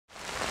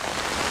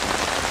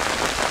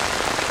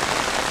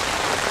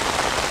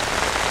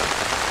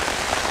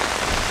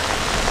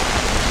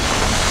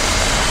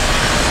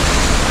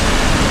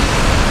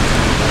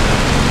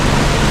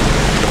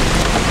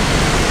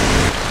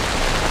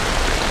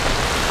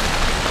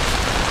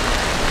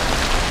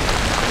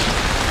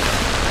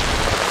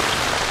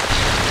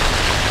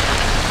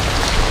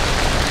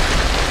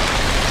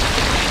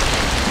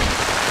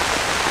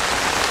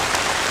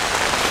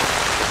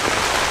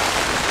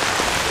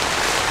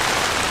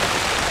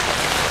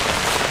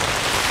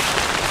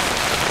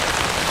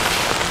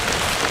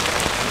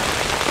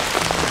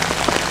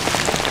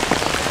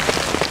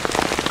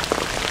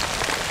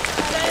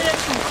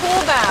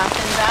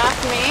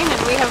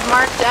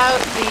marked out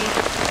the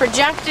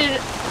projected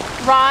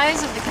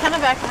rise of the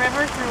Kennebec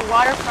River through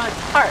Waterfront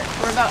Park.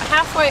 We're about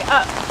halfway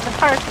up the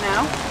park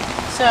now.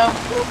 So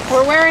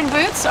we're wearing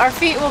boots, our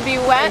feet will be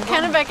wet.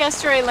 Kennebec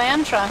Estuary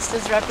Land Trust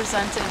is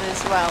represented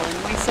as well, and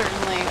we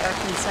certainly are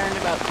concerned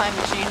about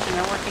climate change and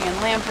are working in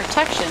land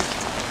protection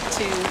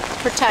to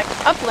protect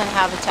upland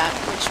habitat,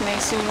 which may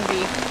soon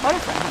be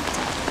waterfront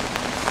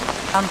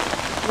habitat.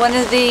 One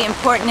of the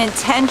important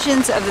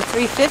intentions of the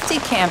 350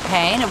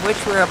 campaign, of which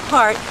we're a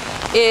part,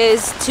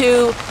 is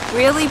to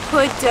really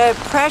put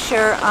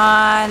pressure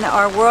on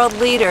our world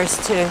leaders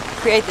to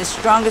create the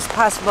strongest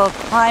possible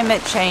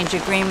climate change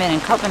agreement in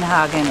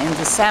Copenhagen in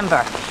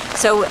December.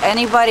 So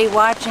anybody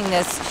watching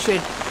this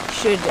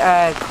should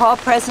call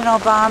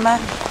President Obama.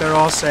 They're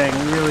all saying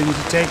we really need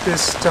to take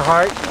this to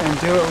heart and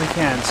do what we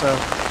can. So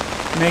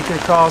make your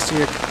calls to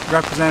your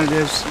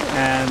representatives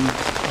and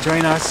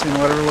join us in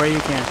whatever way you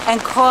can.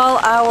 And call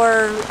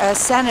our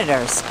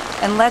senators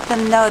and let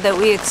them know that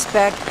we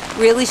expect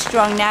really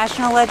strong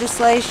national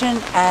legislation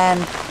and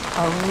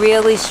a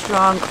really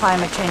strong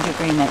climate change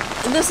agreement.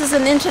 This is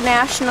an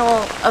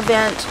international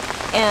event,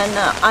 and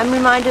I'm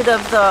reminded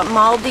of the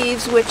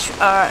Maldives, which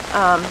are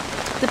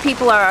the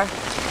people are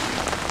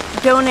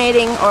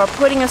donating or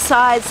putting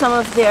aside some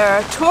of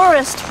their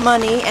tourist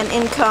money and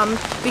income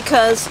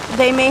because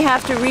they may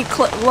have to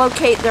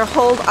relocate their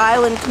whole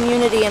island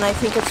community, and I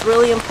think it's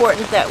really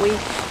important that we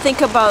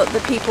think about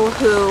the people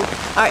who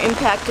are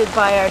impacted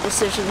by our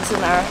decisions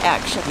and our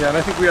actions. Yeah, and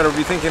I think we ought to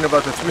be thinking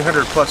about the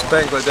 300 plus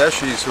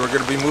Bangladeshis who are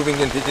going to be moving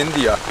into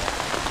India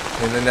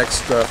in the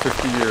next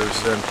 50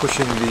 years and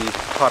pushing the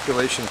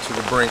population to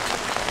the brink.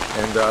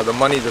 And the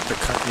money that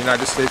the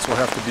United States will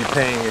have to be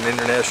paying in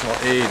international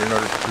aid in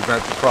order to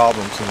prevent the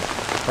problems. And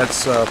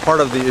that's part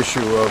of the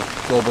issue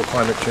of global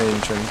climate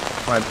change and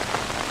climate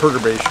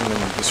perturbation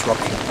and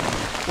disruption.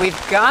 We've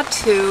got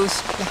to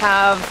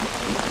have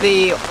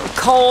the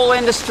coal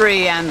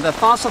industry and the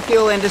fossil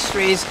fuel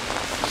industries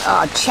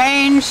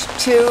change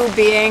to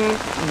being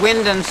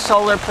wind and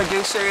solar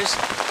producers.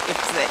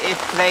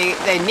 If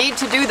they need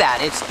to do that.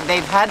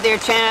 They've had their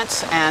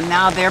chance and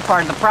now they're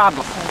part of the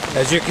problem.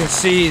 As you can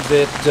see,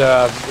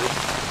 that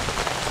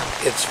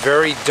it's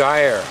very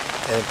dire,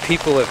 and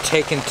people have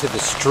taken to the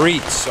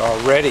streets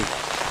already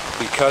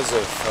because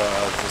of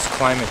this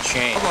climate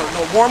change.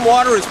 The warm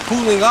water is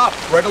pooling up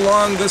right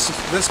along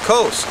this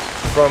coast,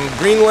 from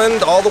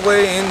Greenland all the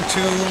way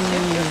into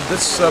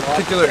this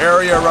particular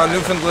area around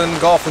Newfoundland,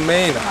 Gulf of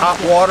Maine. Hot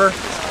water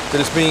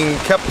that is being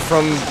kept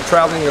from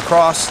traveling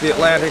across the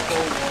Atlantic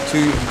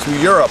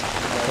to Europe.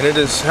 And it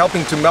is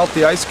helping to melt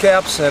the ice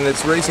caps, and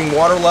it's raising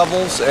water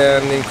levels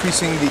and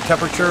increasing the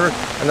temperature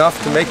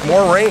enough to make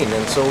more rain.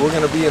 And so we're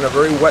going to be in a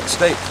very wet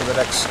state for the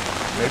next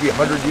maybe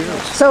 100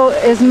 years. So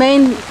is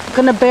Maine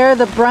going to bear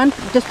the brunt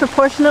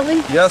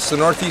disproportionately? Yes, the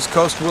northeast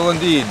coast will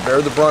indeed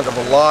bear the brunt of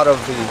a lot of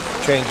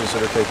the changes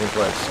that are taking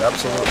place.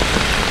 Absolutely.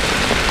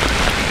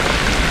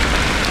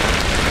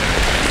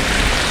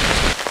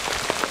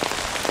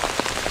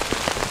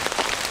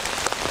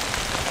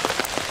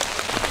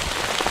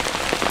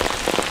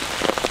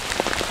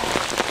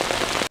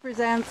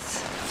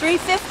 Presents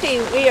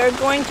 350, we are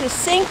going to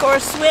sink or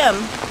swim.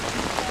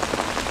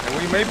 And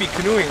we may be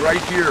canoeing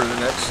right here in the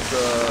next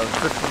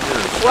 50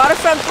 years.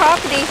 Waterfront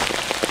property.